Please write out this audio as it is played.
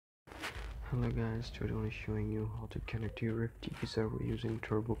Hello guys, today I'm showing you how to connect your FTP server using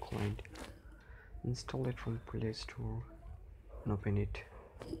Turbo client. Install it from Play Store and open it.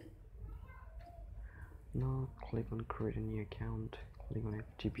 Now click on create a new account, click on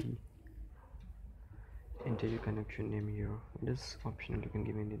FTP, enter your connection name here. It is optional, you can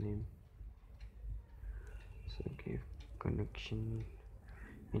give any name. So give connection,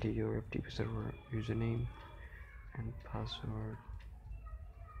 enter your FTP server username and password.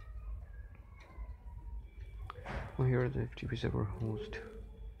 Now here is the FTP server host.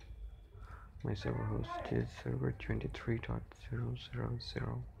 My server host is server 23.000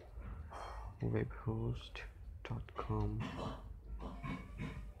 webhost.com.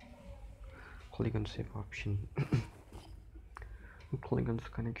 Click on save option. Click on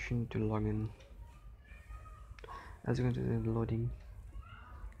connection to login. As you can see, it's loading.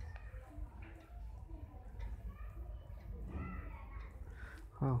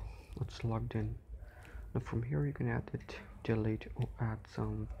 Oh, it's logged in. Now from here you can add it, delete or add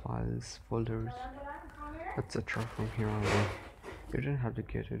some files, folders, etc. from here on. You don't have to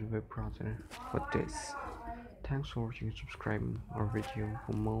get a web browser for this. Thanks for watching and subscribing our video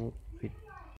for more